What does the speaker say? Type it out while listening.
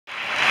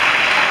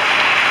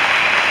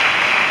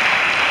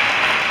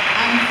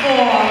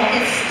for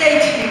his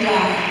stately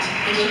dad,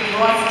 Bishop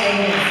Ross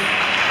Davis,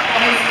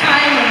 for his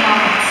kind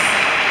remarks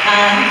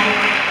and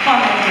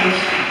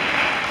commendation.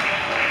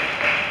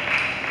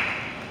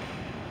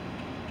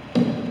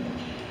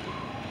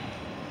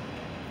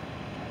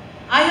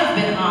 I have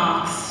been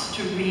asked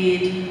to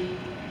read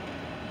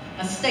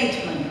a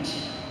statement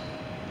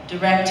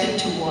directed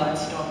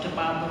towards Dr.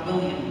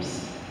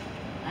 Brennen-Williams,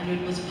 and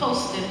it was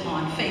posted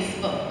on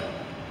Facebook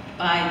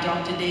by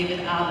Dr.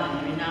 David Allen,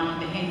 a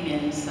renowned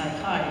Bahamian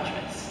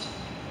psychiatrist.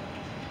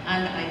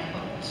 And I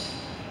quote,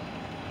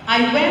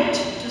 "I went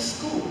to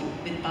school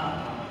with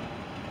Barbara.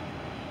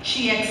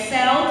 She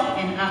excelled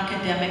in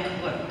academic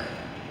work,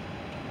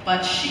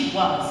 but she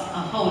was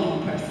a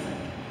holy person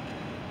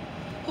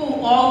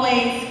who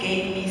always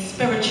gave me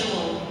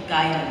spiritual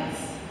guidance.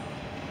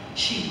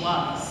 She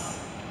was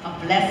a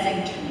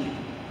blessing to me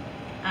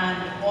and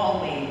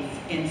always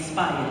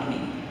inspired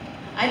me."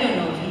 I don't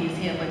know if he is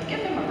here, but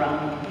give him a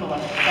round of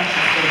applause for such a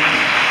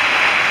statement.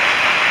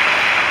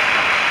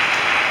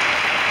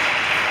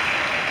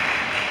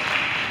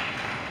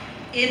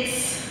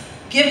 It's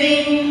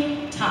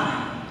giving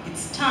time.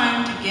 It's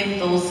time to give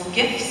those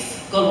gifts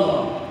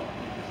galore.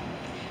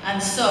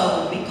 And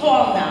so we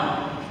call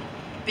now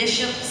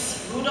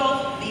Bishops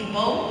Rudolph V.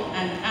 Bowe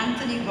and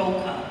Anthony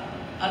Roca,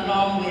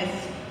 along with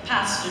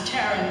Pastor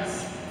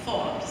Terrence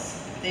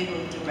Forbes. They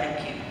will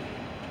direct you.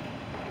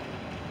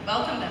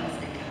 Welcome them as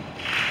they come.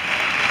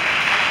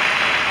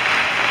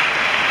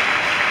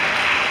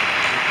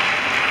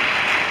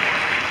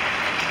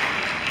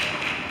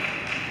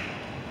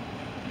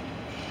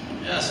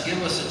 Yes,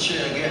 give us a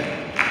cheer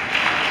again.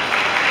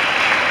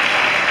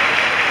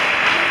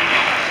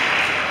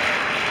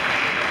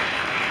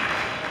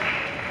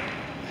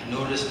 I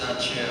noticed that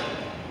chair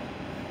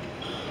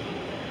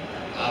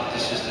after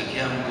Sister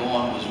Kim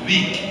gone was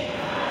weak.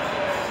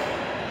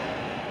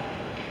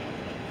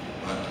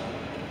 But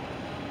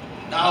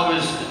now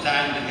is the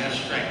time to get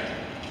strength.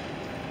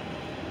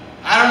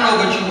 I don't know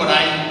about you, but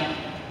I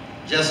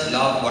just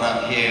love what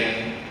I'm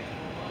hearing.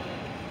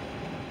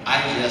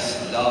 I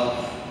just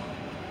love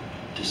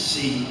to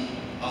see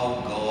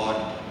how God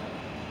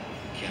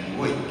can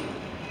work.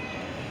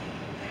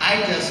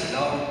 I just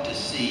love to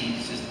see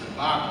Sister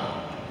Barbara,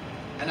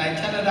 and I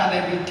tell her that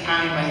every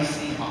time I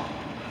see her.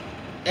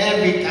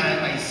 Every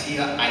time I see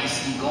her, I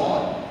see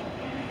God.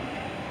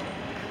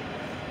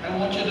 I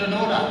want you to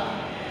know that.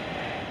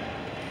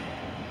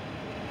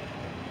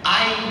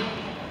 I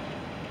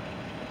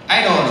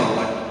don't know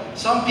what.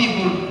 Some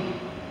people,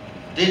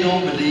 they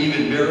don't believe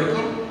in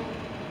miracle.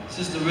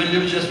 Sister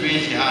Williams, just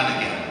raise your hand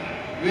again.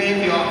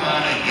 Wave your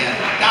hand again.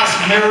 That's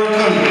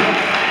miracle.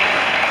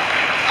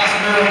 That's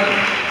miracle.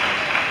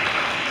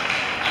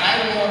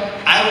 And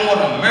I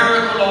want a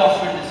miracle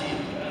offering this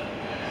evening.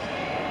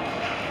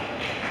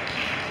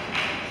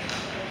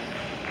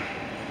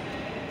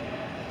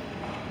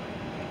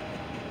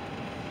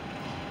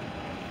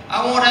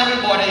 I want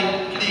everybody,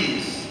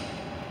 please.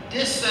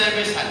 This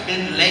service has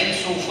been late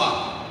so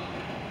far,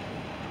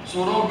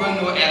 so don't bring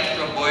no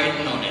extra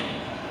burden on it.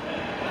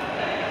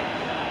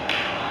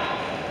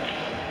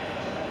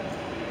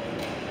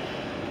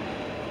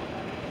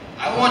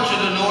 I want you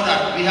to know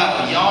that we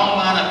have a young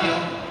man up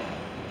here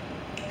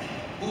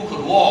who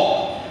could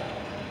walk.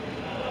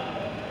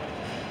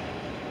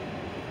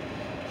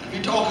 If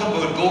you're talking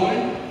about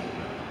going,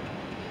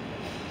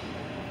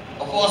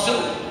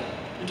 Apostle,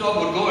 you talk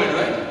about going,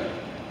 right?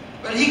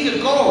 Well, he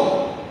could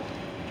go,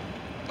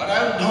 but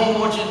I don't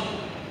want you,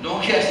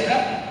 don't catch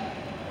that.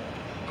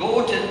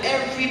 Go to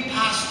every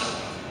pastor,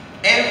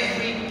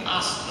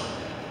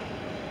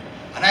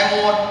 and I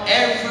want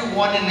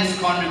everyone in this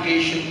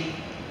congregation.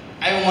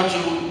 I want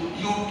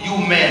you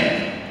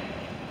men,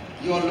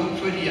 you all look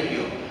pretty up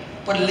here,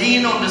 but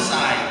lean on the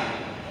side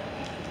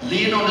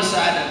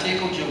and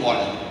take out your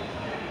wallet.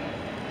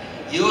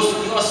 Your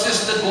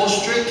sister, go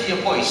straight to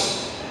your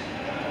purse,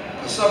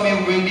 because some of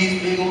you bring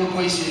these big old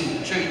purses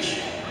in church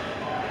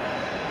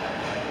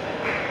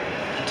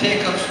to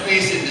take up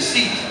space in the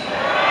seat.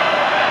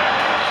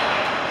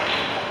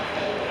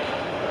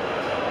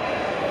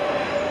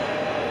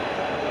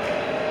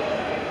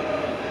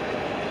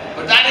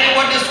 But that ain't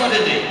what this one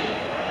did.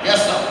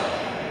 Yes, sir.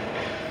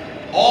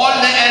 All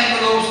the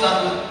envelopes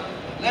that would,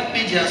 let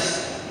me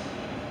just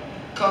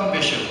come,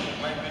 Bishop,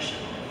 my Bishop,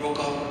 broke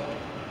up.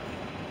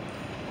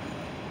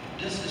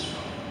 This is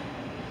from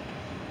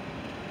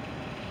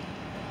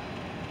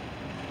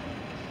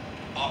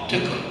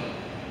optical.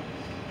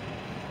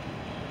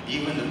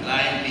 Even the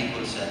blind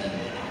people said it.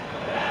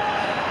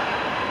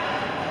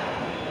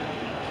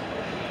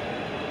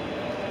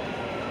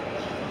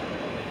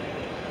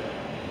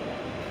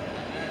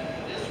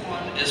 This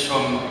one is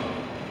from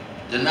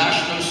the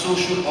National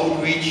Social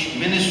Outreach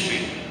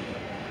Ministry,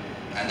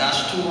 and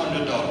that's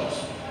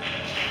 $200.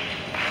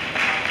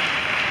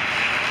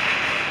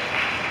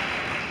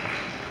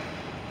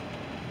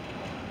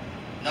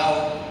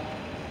 Now,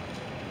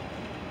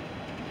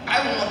 I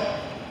want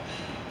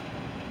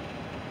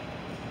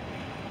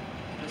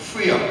to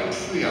free up.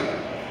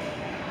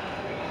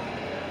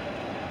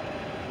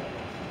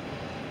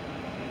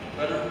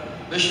 Brother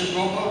Bishop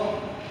Roper,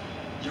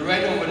 you're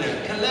right over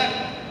there.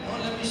 Collect.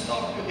 Don't let me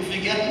stop you. If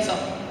you're getting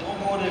something,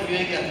 don't go there if you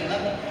ain't getting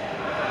nothing.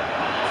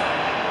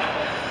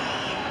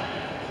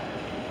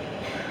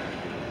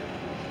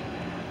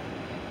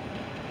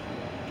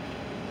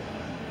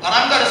 But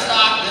I'm going to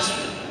start this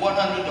with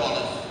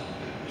 $100.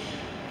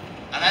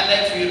 And I'd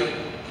like for you to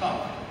come.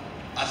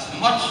 As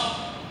much,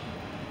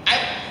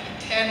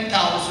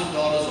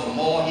 $10,000 or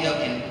more here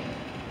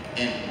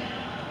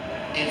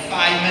in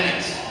 5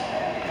 minutes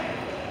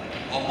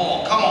or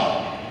more. Come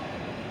on.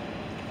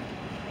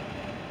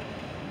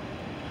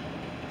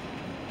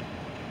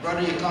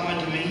 Brother, you're coming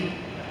to me?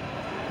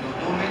 No,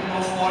 don't make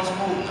no false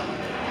move now.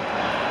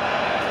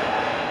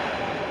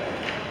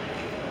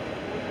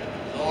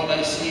 So all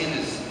I see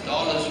is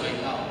dollars right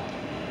now.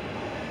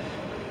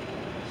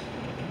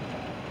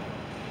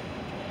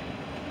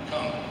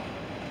 Come.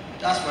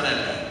 That's what I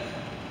like.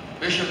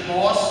 Bishop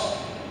Morse,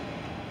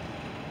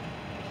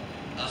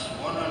 that's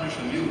 100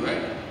 from you,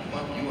 right?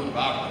 You and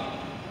Barbara.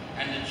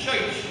 And the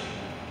church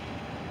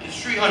is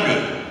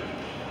 300.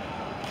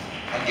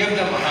 I'll give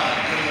them a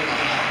hand. Give them a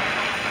hand.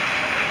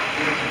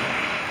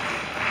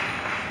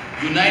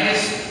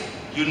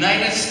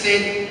 United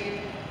States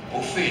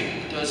of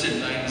Faith. It doesn't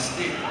United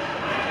States.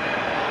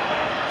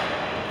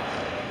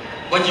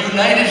 But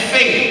United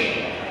Faith,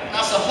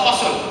 that's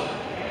apostle.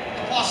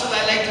 Apostle,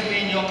 I like to be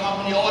in your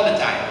company all the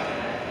time.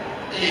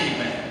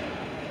 Amen.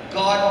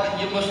 God,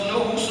 you must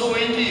know who's so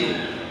into you.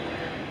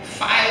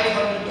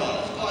 $500.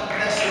 God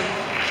bless you.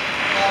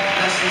 God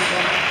bless you,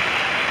 son.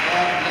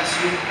 God bless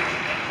you.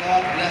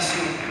 God bless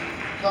you.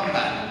 Come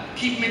back.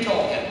 Keep me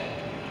talking.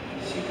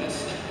 See this?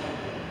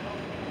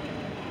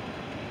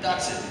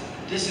 That's it.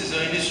 This is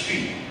in the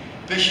street.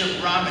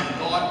 Bishop Ramin,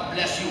 God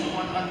bless you.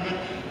 100.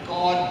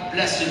 God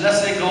bless you.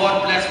 Let's say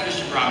God bless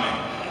Bishop Ramin.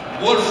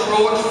 Wolf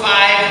Road,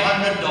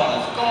 $500.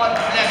 God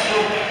bless you,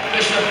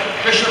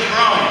 Bishop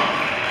Brown.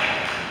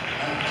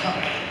 And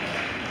come.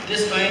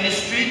 This in the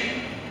street. In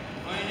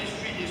the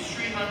street is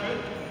 300.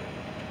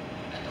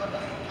 I thought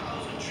that's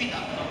 1,000.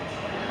 3,000.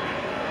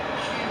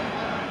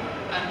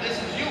 And this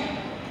is you.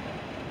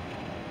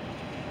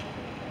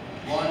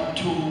 1,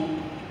 2,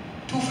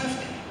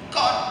 250.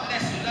 God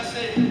bless you. Let's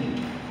say,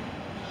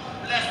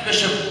 bless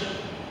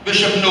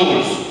Bishop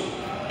Knowles.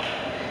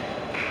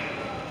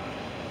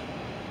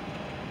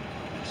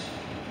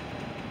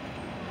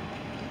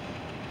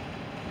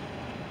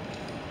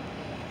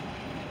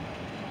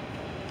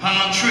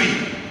 Palm tree.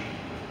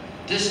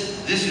 This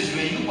is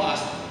where you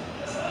pastor.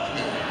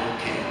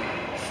 Okay.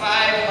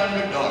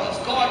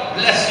 $500. God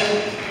bless you.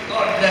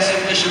 God bless you,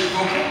 Bishop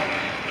Roper.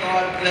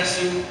 God bless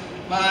you.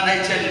 Man, I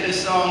tell you, this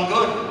sounds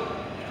good.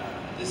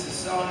 This is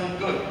sounding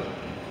good.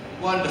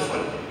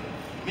 Wonderful.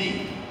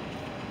 Me.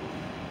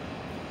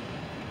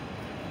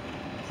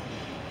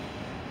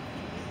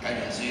 I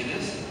can see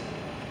this.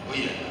 Oh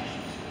yeah.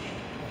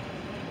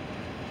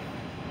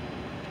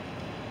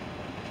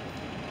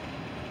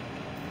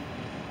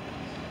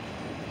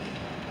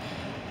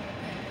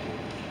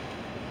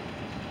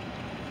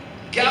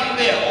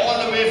 Gambia, all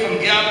the way from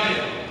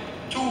Gambia,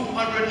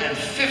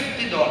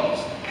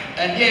 $250.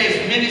 And here his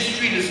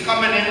ministry is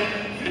coming in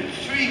with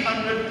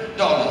 $300.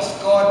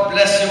 God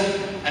bless you.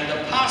 And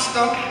the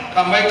pastor,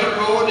 Carmichael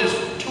Road, is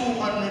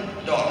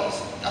 $200.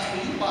 That's for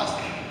you,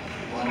 pastor.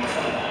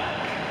 Wonderful.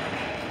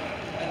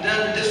 And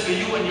then this for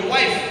you and your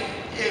wife.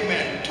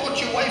 Amen.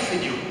 Taught your wife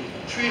and you.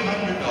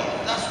 $300.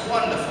 That's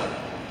wonderful.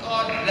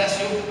 God bless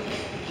you.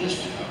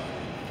 Just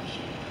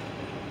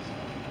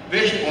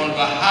Bishop, on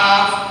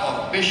behalf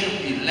of Bishop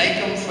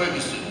Eliakim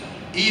Ferguson,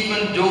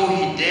 even though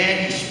he dared,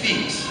 he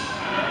speaks. $300.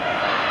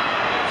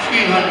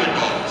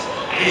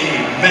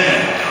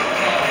 Amen.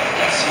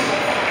 That's it.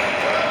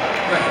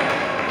 Right.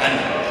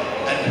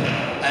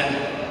 And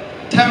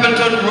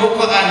Templeton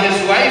Roper and his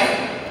wife,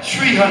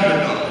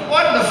 $300.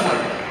 Wonderful.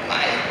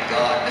 My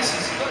God, this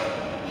is good.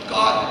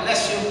 God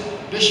bless you,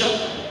 Bishop.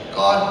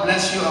 God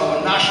bless you,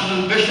 our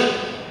national bishop.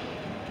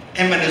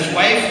 Him and his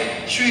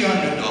wife,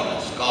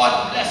 $300.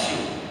 God bless you.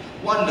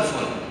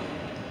 Wonderful.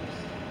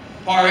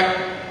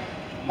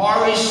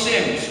 Maurice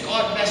Sims,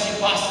 God bless you,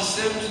 Pastor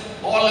Sims,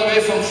 all the way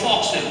from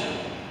Foxhill,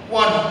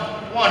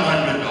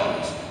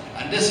 $100.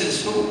 And this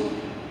is who?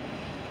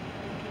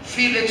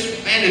 Felix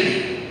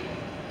Benedict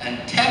and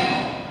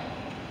Telma,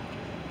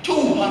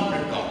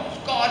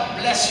 $200. God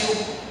bless you.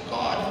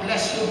 God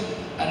bless you.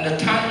 And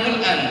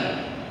Nathaniel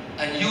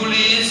and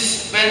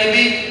Ulysses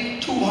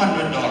Benedict,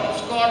 $200.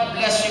 God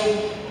bless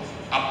you.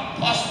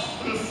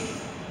 Apostle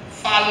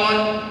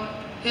Falmon,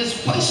 his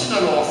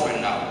personal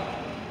offering now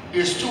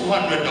is $200.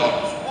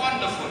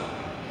 Wonderful.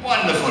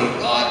 Wonderful.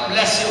 God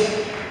bless you.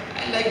 I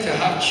like to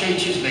have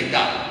churches like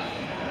that.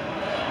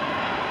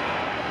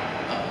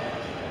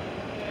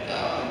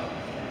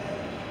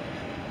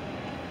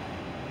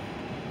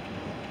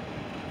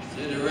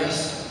 See the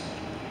rest?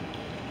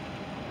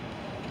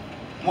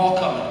 More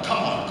coming.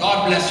 Come on.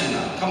 God bless you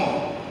now. Come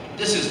on.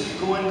 This is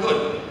going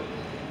good.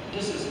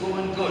 This is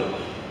going good.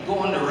 Go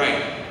on the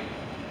right.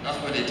 That's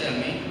what they tell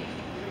me.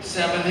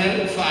 7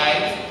 Hill,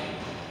 5.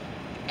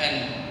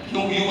 And you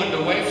and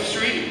the wife,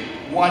 3.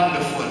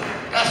 Wonderful.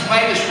 That's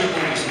my strip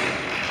overseer.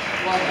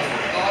 Wonderful.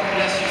 God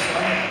bless you,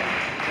 son.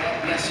 God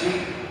bless you.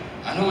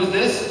 And who is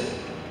this?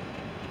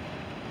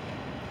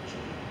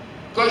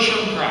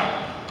 Gershom Pratt.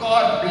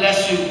 God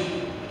bless you,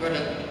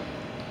 Brother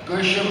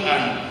Gershom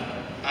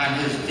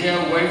and his dear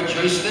wife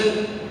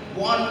Joycelyn.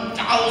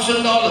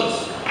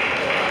 $1,000.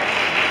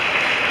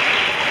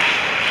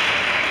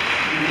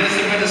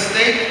 Elizabeth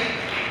Estate,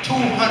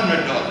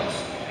 $200.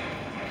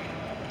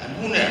 And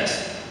who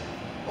next?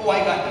 Oh,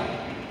 I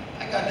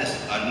got this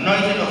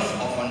anointing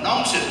of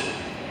announcing.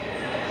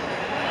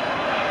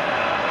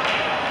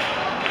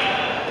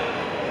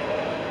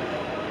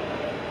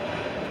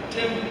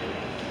 Tim,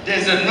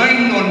 there's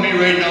anointing on me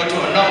right now to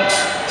announce.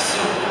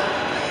 So,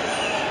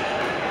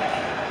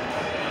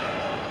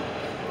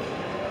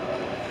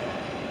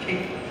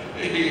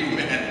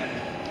 amen.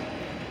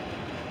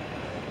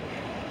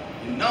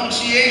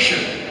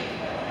 Enunciation.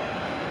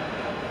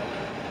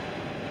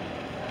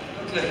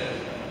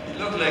 It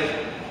looked like,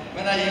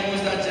 when I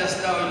used that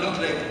just now, it looked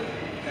like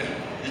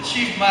the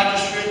chief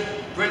magistrate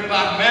bring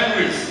back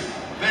memories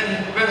when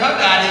her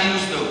daddy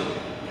used to.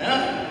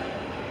 Yeah?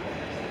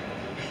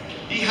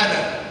 He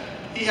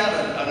had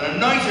an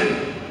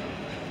anointing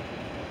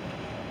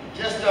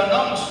just to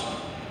announce.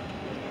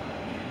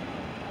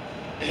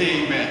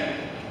 Amen.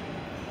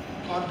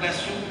 God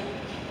bless you.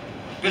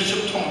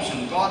 Bishop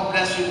Thompson, God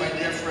bless you, my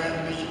dear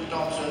friend, Bishop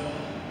Thompson,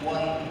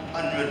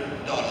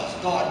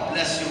 $100. God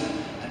bless you.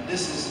 And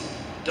this is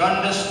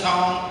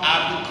Dunderstown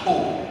Abbey.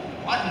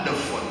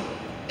 Wonderful.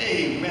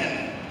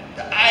 Amen.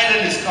 The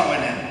island is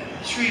coming in.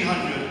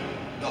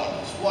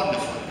 $300.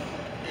 Wonderful.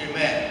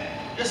 Amen.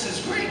 This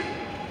is great.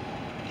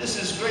 This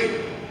is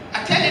great.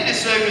 I tell you, the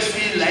service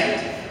feels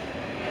light.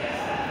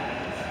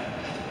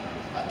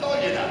 I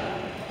told you that.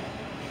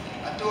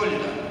 I told you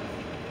that.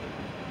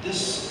 This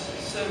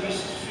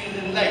service is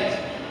feeling light.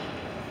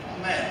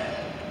 Amen.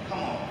 Come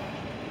on.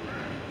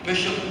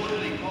 Bishop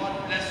Woodley,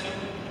 God bless you.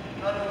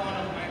 Another one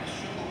of my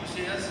district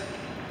overseers.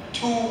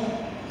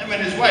 Him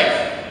and his wife,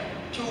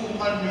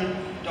 $200.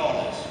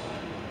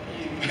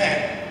 Amen.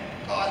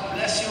 God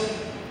bless you.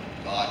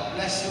 God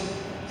bless you.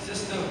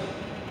 Sister,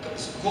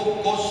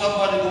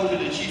 somebody go to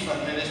the chief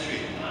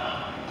administrator,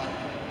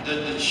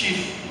 the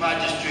chief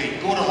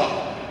magistrate, go to her.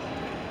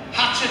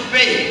 Hatchet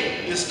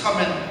Bay is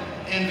coming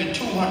in with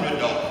 $200.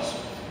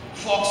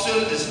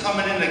 Foxhill is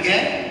coming in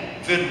again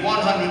with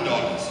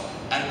 $100.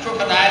 And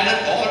Crooked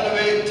Island all the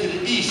way to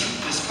the east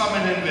is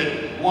coming in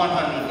with $100.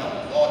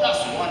 Oh,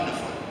 that's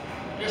wonderful.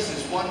 This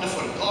is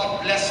wonderful.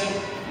 God bless you.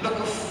 Look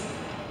at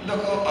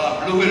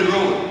Blue Hill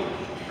Road.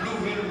 Blue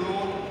Hill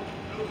Road.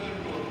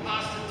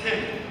 Pastor Tim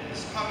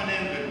is coming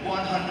in with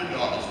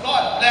 $100.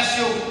 God bless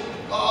you.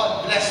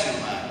 God bless you,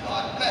 man.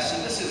 God bless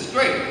you. This is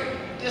great.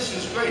 This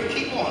is great.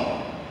 Keep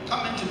on.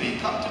 Come to me.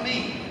 Come to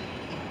me.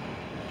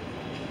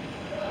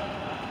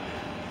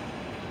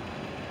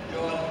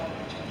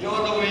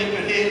 You're the way you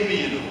can heal me,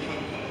 you know.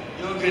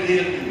 You can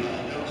heal me, man.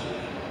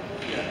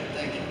 Yeah,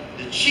 thank you.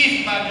 The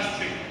chief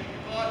magistrate.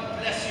 God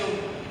bless you.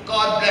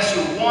 God bless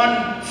you.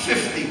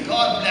 $150.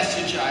 God bless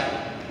you, child.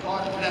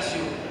 God bless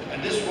you.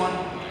 And this one,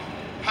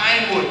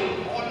 Pinewood.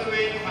 All the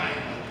way to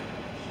Pinewood.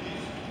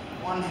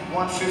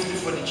 $150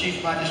 for the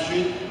chief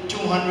magistrate.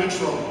 $200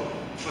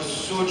 for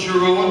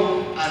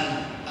Sojourn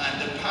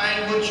and the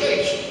Pinewood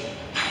Church.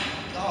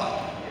 God.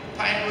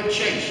 Pinewood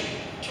Church.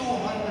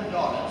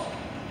 $200.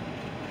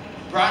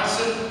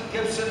 Branson,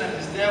 Gibson, and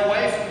his dear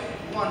wife,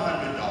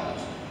 $100.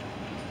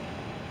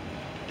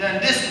 Then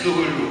this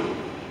Blue Hill Road.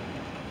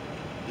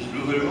 This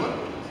Blue Hill Road,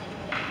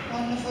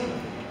 wonderful.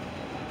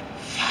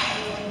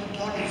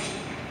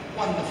 $500.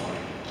 Wonderful.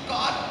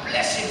 God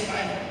bless you,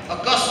 fine.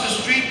 Augusta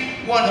Street,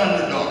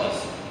 $100.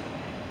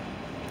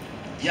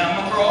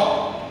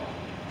 Yamacraw,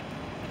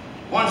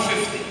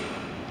 $150.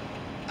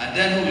 And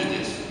then who is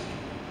this?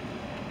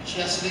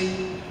 Chesley.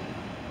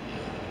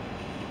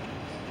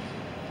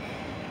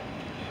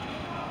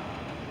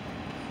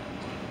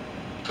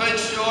 Kurt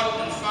Short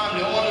and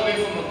family all the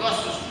way from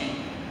Augusta Street.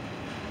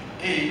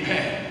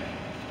 Amen.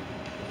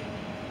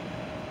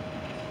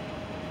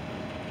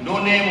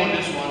 No name on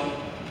this one.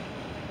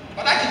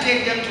 But I can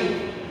take them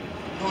too.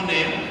 No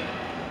name.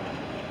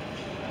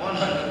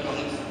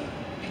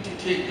 $100. Need to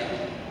take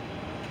that.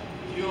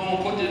 If you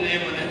don't put the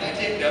name on it, I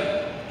take them.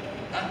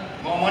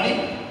 Huh? More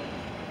money?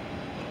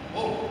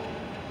 Oh.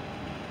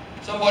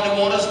 Somebody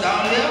want us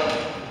down here?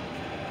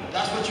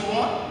 That's what you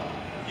want?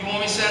 You want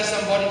me to send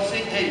somebody to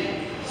say,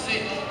 hey,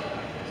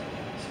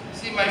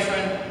 see my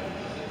friend,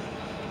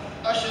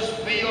 ushers,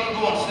 where you all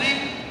going? Sleep?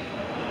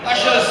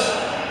 Ushers.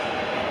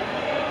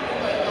 Oh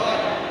my God.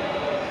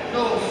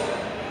 No.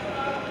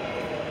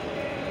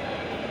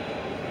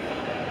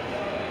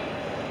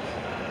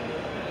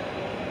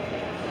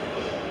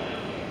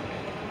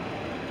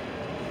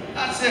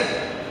 That's it.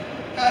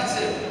 That's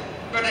it.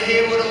 Brother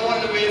Hayward all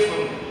the way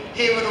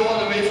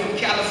from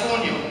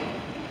California.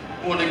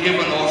 Want to give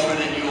an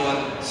offering and you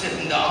all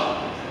sitting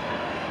down.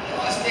 You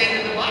all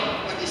stand in the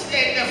back. What you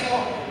stand there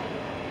for?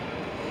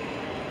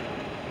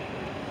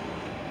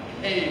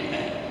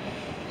 Amen.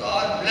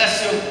 God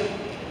bless you.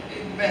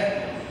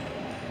 Amen.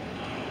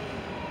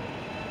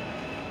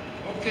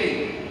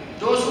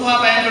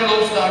 have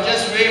envelopes now,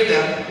 just wave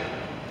them.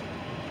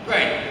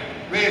 Right,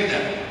 wave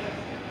them.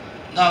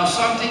 Now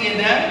something in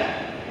them?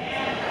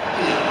 Yeah.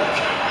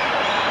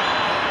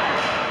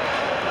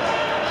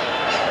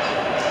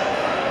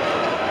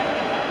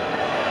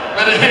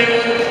 Brother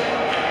Hayward,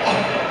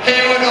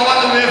 Hayward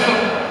all the way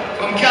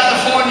from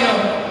California,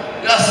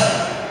 that's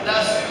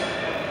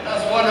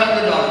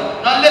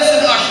 $100. Now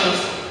listen, ushers,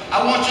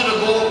 I want you to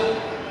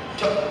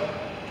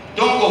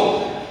don't go.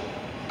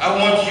 I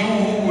want you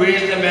who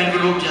raised them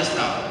envelope just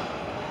now.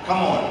 Come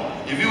on.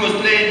 If you was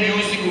playing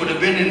music, you would have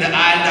been in the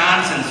aisle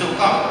dancing. So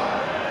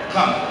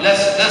come.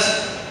 Let's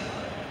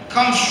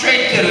come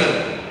straight to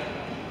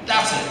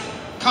that's it.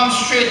 Come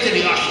straight to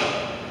the usher.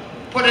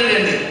 Put it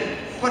in there.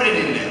 Put it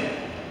in there.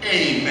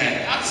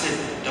 Amen. That's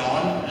it,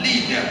 Don.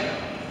 Lead them.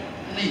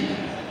 Lead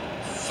them.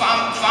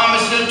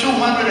 Pharmacy,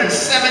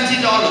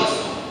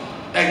 $270.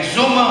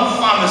 Exuma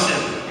Pharmacy.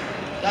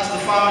 That's the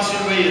pharmacy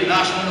where your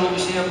national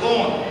overseer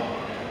born.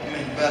 I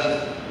mean, well,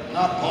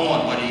 not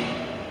born, but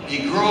he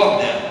grew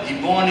up there. He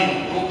born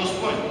in Locust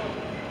Point.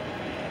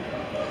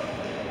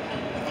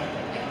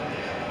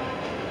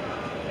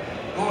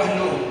 Oh, I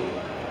know.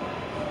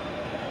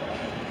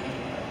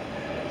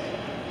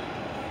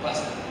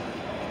 Pastor.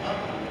 Huh?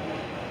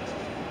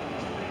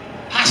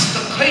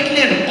 Pastor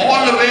Caitlin,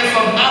 all the way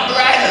from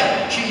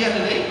Abraham. She here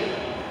today?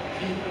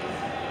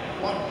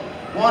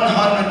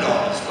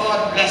 $100.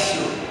 God bless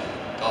you.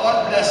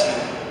 God bless you.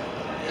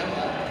 Yeah,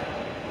 man.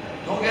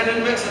 Don't get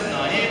it mixed up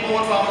now. He ain't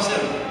born pharmacy.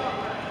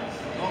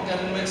 Don't get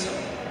it mixed up.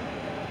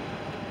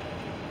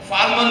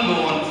 Farman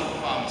born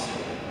pharmacy.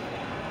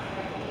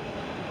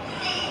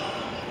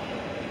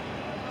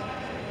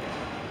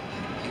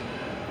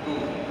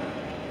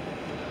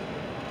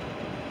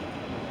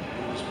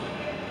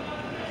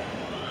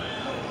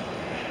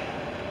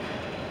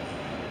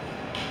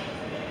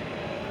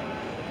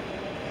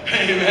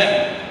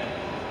 Amen.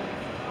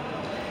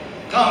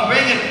 Come,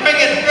 bring it.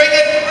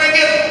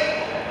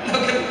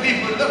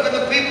 Look at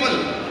the people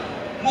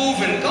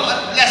moving.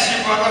 God bless you,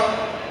 brother.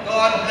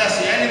 God bless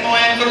you. Any more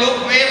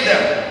envelopes? Wave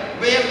them.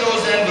 Wave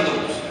those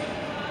envelopes.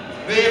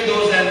 Wave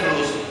those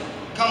envelopes.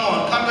 Come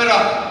on, come it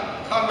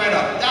up.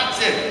 That's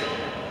it.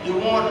 You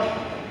want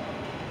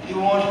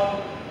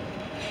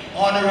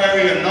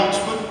honorary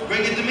announcement?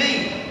 Bring it to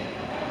me.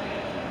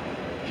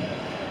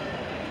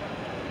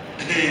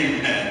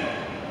 Amen.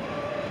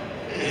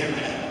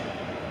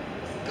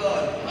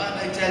 God, man,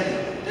 I tell you,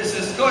 this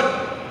is good.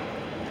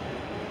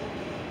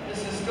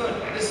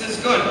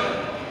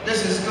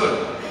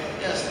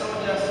 Yes,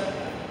 don't just,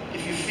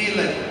 if you feel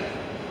like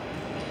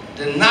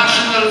the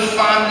National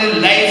Family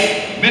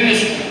Life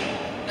Ministry,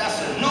 that's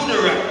a new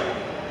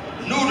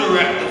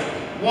director,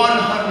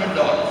 $100.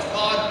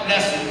 God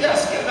bless you.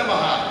 Yes, give them a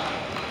hand.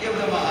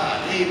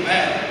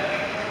 Amen.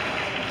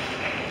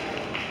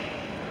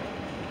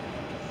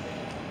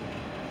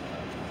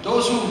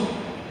 Those who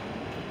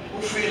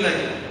feel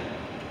like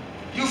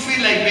you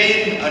feel like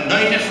being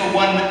anointed for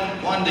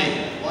one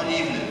day, one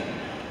evening.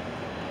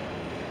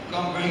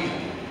 Come bring it.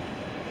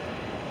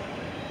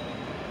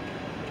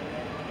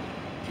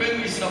 Bring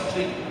me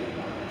something.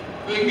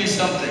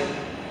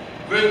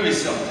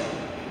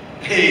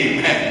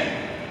 Amen.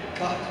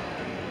 God.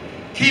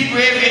 Keep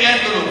waving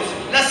envelopes.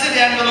 Let's see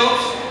the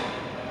envelopes.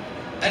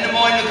 Any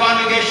more in the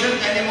congregation?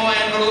 Any more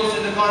envelopes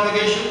in the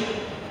congregation?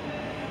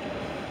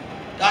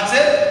 That's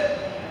it?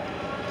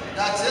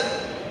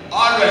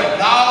 All right.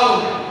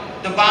 Now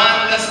the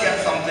band, let's get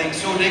something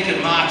so they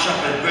can march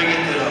up and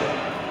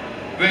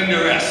bring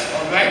the rest.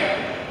 All right?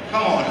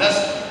 Come on, let's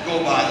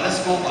go band.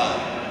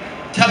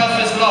 Tell of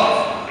his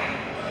love.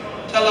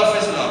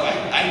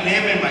 I'm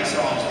naming my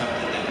songs now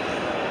today.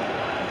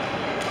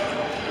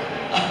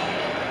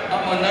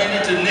 I'm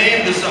anointed to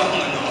name the song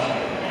and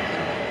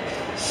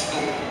all. So,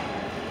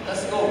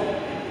 let's go.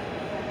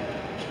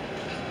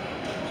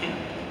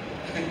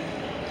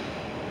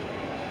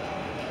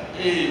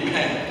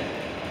 Amen.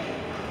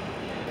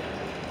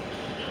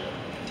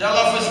 Tell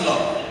of his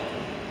love.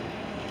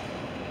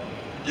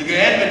 You can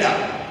end with that.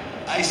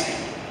 I see.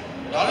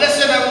 Now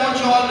listen, I want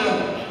you all to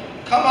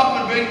come up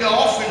and bring the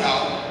offering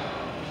out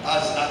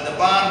as the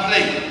band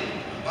play.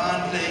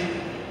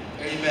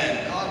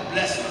 Amen. God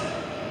bless you.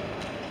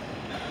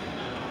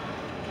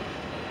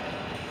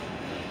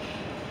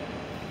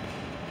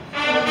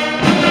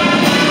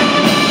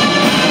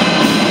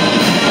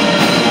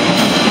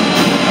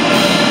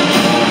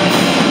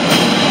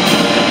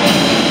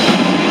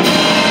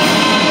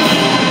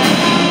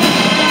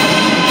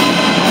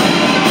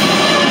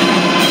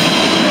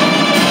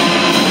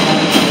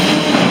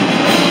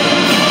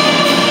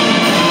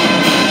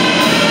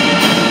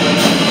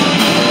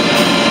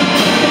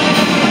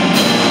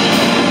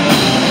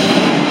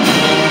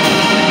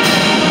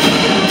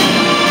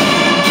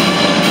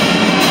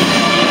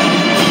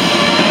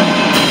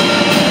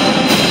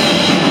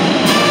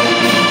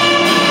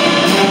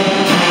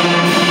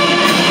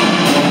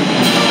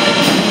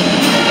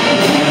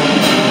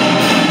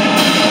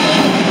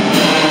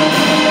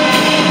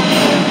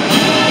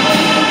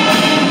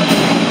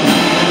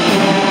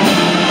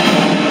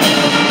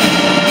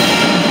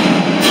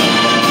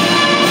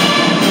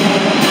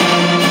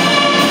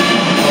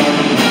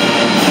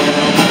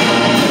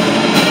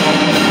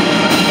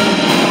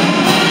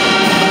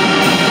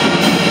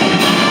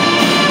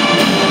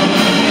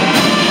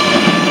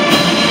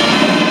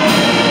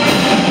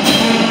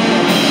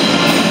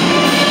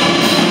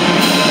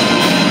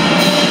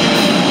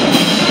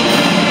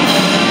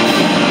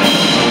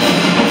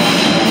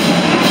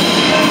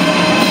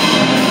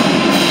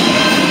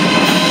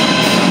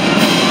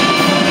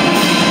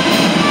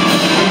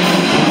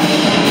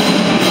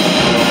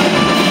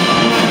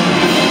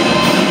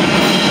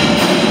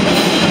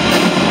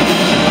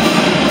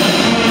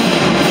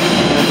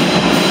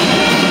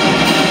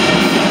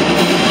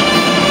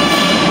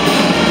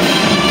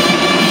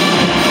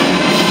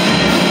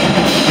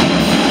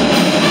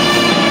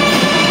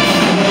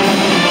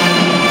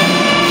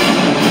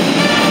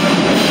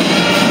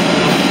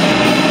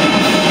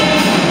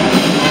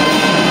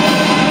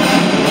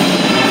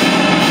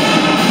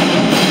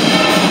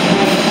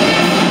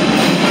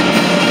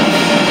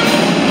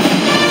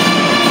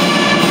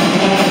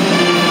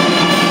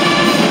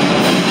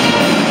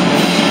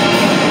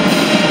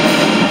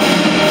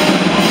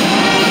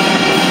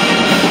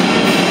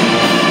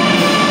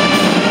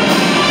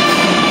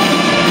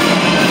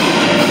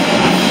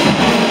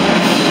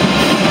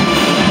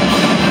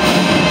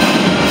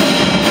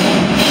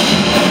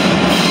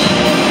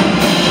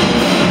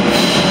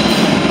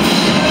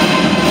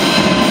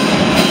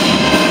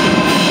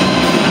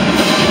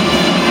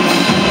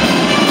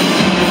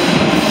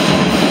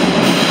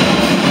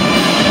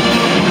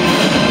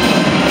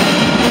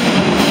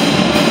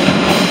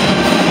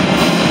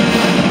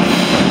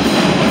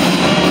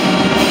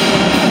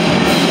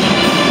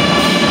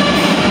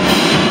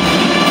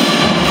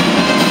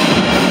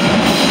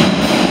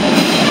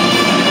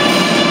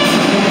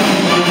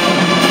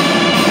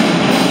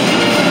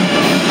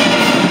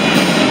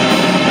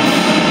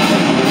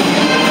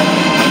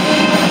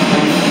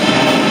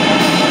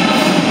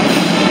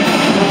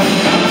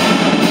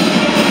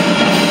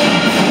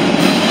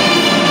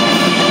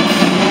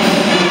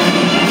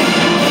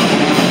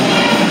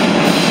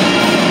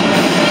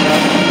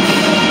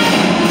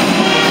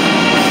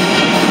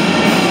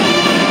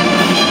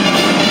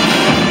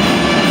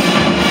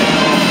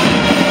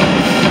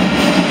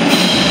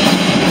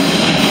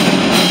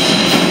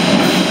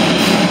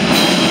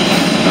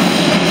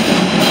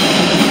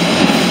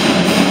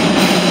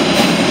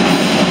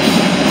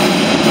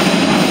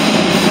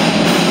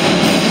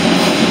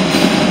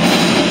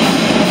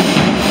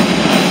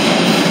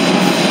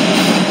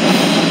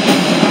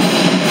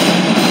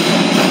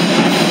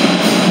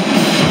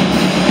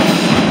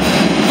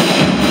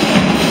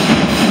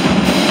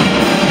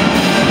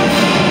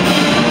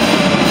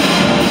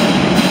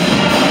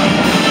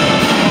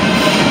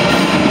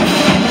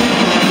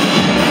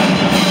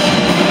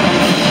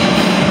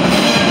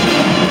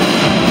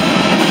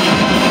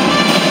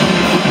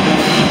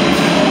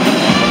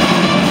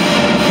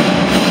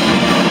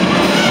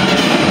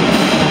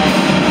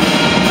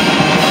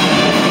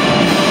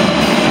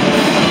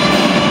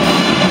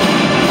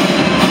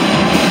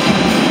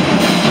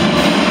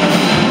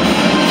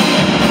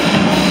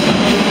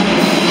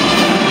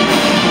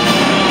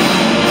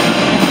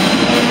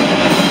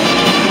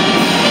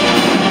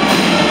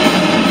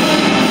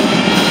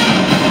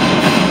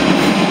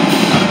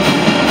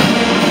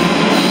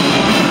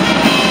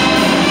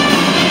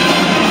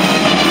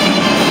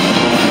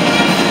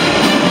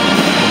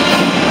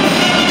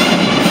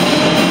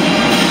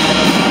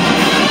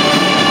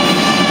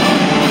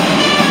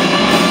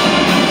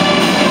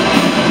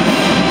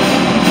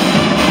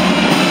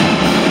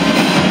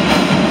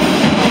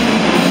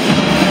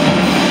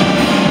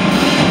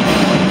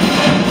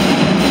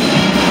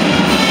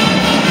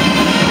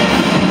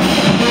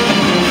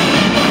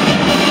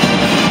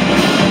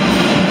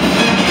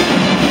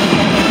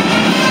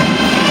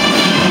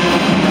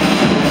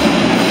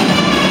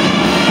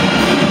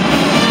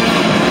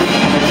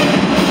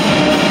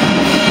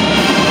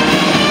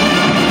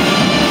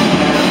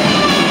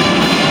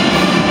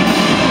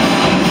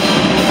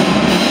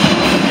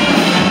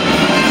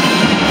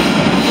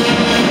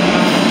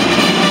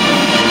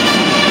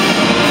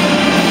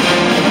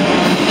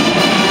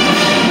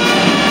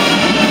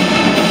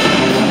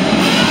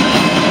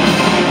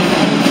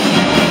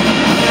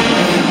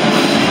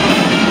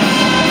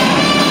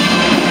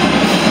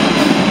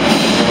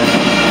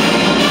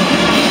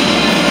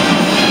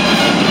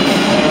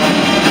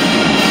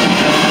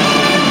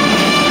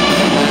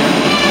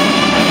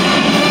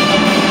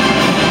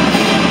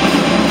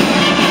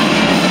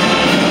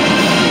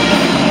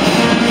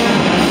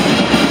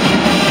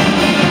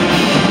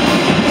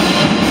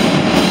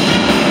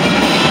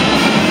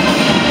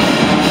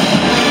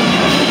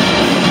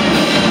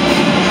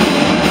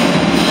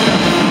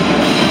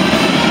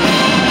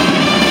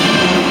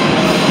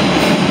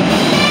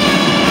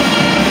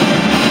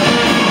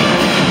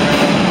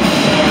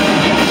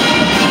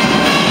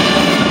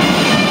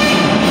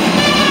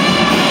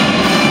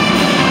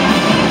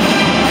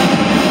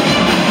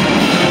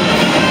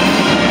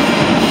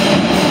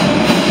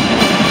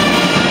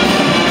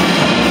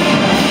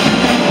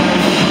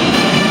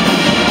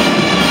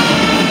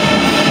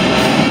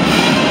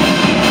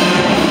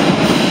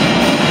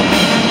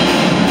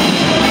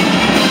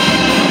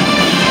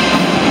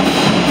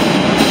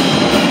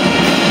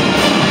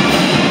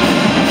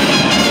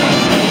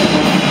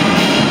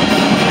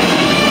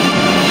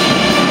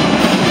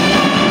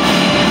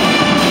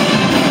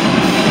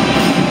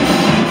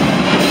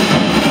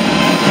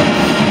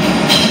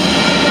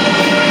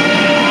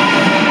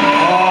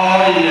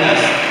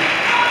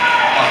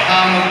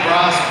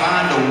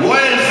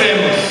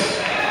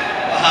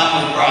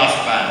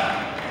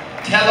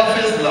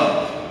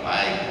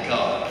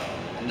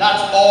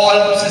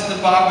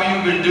 Barbara,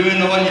 you've been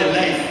doing all your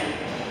life.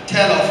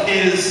 Tell of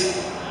his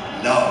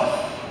love.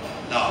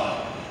 Love.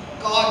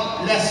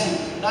 God bless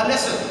you. Now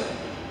listen.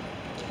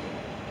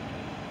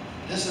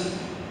 Listen.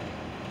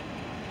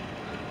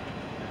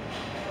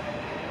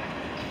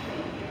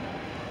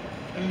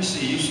 Let me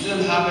see. You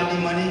still have any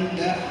money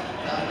left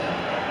down there?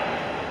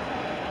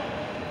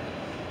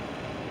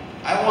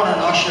 I want an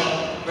usher.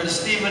 Brother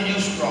Stephen, you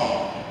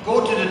strong. Go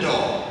to the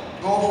door.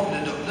 Go from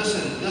the door.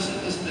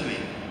 Listen to me.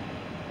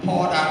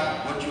 Pour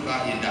out what you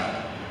got in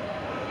there.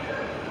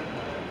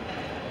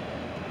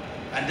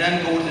 And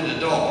then go to the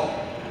door.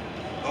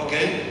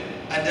 Okay?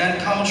 And then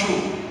come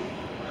through.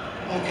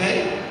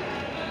 Okay?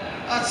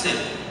 That's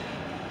it.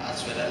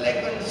 That's what I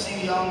like when you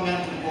see young men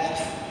who walk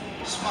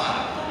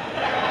smart.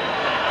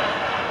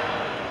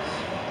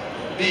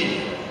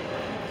 Be.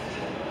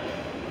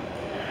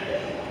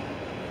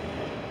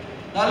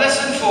 Now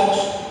listen,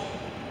 folks.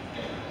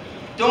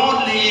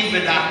 Don't leave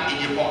with that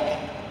in your pocket.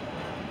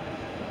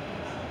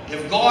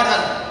 If God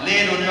has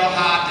laid on your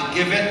heart to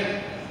give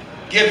it,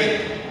 give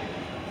it.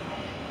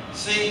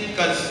 See,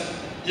 because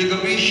you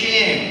could be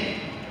ashamed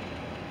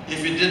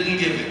if you didn't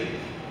give it.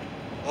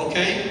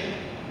 Okay?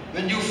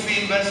 When you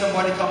feel when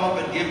somebody come up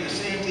and give the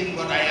same thing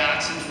what I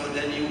asked for,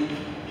 then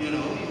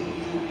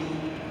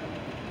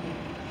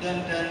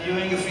then you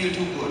ain't gonna feel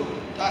too good.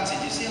 That's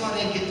it. You see how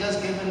they get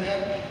just given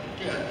that?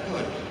 Yeah,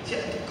 good.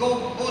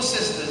 Go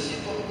sisters.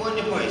 Go in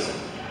your place.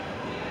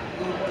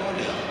 Go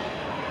there.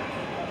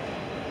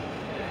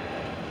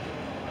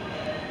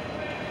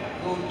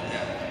 Go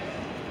there.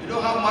 We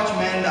don't have much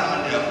men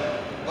down there,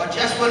 but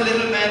just one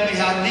little man we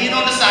have. Lean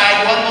on the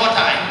side one more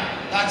time.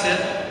 That's it.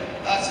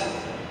 That's it.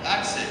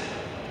 That's it.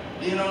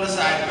 Lean on the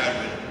side,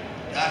 brethren.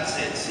 That's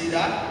it. See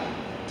that?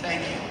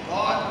 Thank you.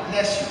 God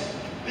bless you.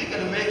 We're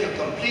going to make a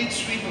complete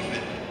sweep of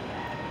it.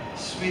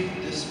 Sweep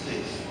this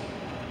place.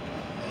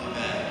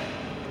 Amen.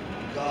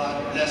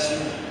 God bless you.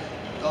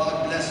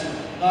 God bless you.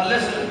 Now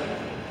listen.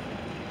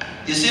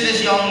 You see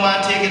this young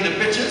man taking the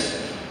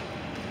pictures?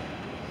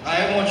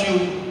 I want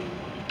to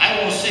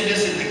see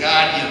this in the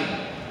Guardian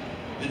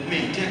with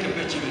me. Take a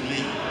picture with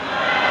me. I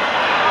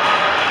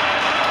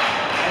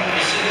want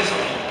to see this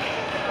on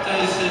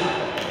Thursday.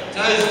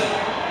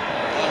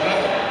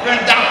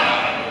 Print down.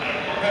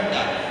 Print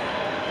down.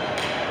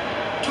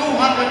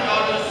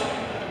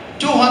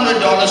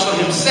 $200 for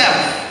himself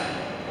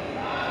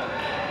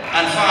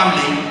and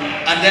family,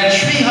 and then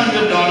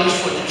 $300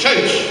 for the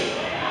church.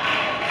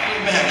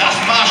 Amen. That's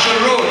Marshall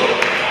Road.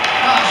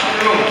 Marshall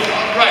Road.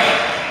 All right.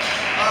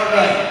 All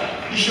right.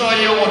 You sure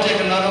you won't take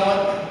another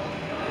one?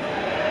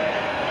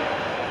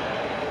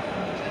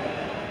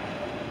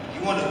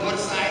 You want the good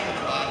side or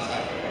the bad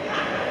side?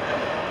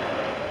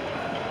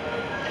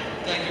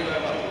 Thank you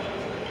very much.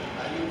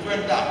 Now you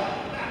print that.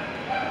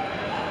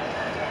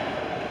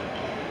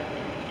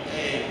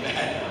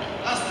 Amen.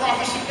 That's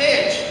prophecy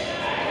page.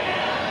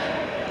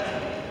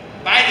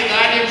 Buy the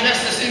Guardian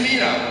just to see me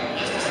now.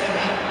 Just to see me.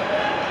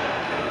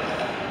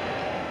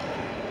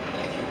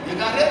 Thank you. You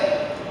got it?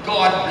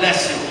 God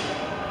bless you.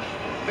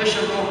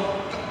 Bishop,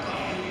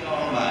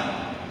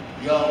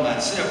 young man,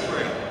 say a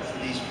prayer for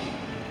these people.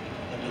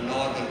 That the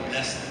Lord will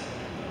bless them.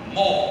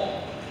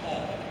 More.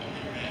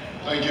 Amen.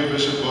 Thank you,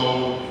 Bishop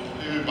Bo.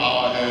 Maybe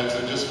bow our heads.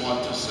 I just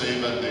want to say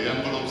that the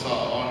envelopes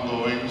are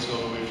ongoing, so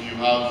if you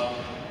have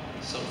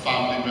some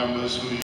family members who